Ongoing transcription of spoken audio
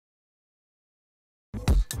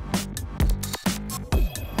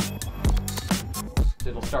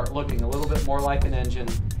It'll start looking a little bit more like an engine,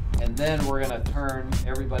 and then we're going to turn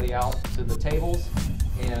everybody out to the tables,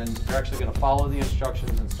 and they're actually going to follow the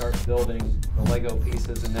instructions and start building the Lego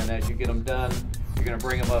pieces, and then as you get them done, you're going to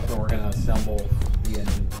bring them up and we're going to assemble the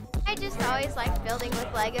engine. I just always liked building with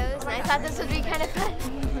Legos, and I thought this would be kind of fun.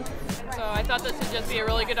 So I thought this would just be a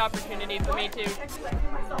really good opportunity for me to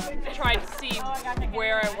try to see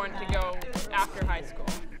where I want to go after high school.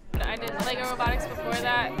 I did Lego robotics before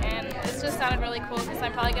that, and this just sounded really cool because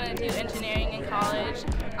I'm probably going to do engineering in college.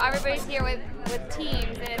 Everybody's here with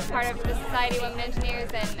teams, and it's part of the Society of Women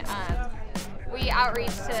Engineers, and we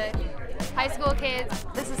outreach to high school kids.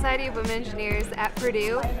 The Society of Women Engineers at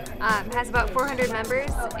Purdue has about 400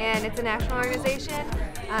 members, and it's a national organization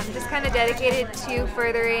just kind of dedicated to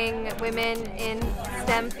furthering women in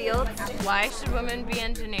STEM fields. Why should women be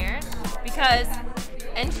engineers? Because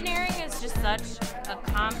engineering is just such a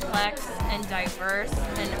complex and diverse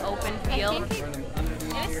and open field.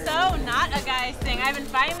 It is so not a guy's thing. I've been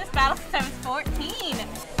fighting this battle since I was 14.